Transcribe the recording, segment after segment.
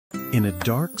In a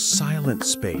dark, silent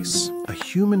space, a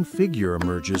human figure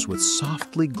emerges with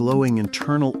softly glowing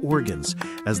internal organs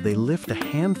as they lift a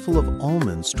handful of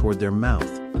almonds toward their mouth.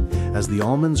 As the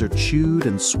almonds are chewed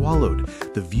and swallowed,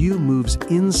 the view moves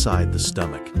inside the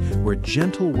stomach, where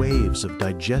gentle waves of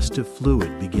digestive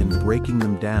fluid begin breaking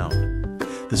them down.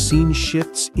 The scene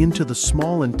shifts into the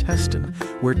small intestine,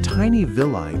 where tiny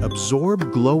villi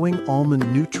absorb glowing almond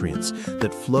nutrients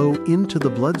that flow into the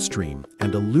bloodstream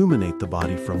and illuminate the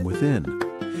body from within.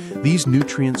 These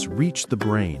nutrients reach the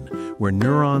brain, where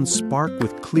neurons spark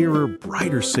with clearer,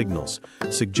 brighter signals,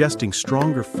 suggesting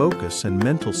stronger focus and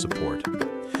mental support.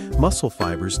 Muscle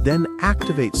fibers then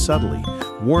activate subtly,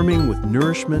 warming with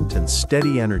nourishment and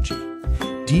steady energy.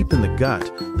 Deep in the gut,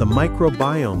 the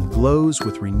microbiome glows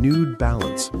with renewed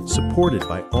balance, supported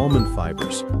by almond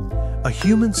fibers. A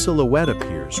human silhouette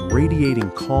appears,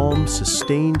 radiating calm,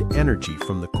 sustained energy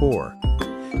from the core.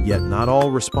 Yet not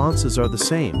all responses are the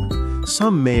same.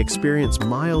 Some may experience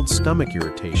mild stomach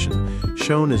irritation,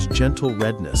 shown as gentle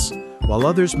redness, while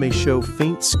others may show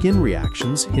faint skin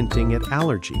reactions hinting at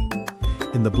allergy.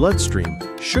 In the bloodstream,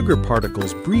 sugar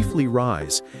particles briefly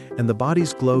rise, and the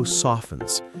body's glow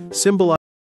softens, symbolizing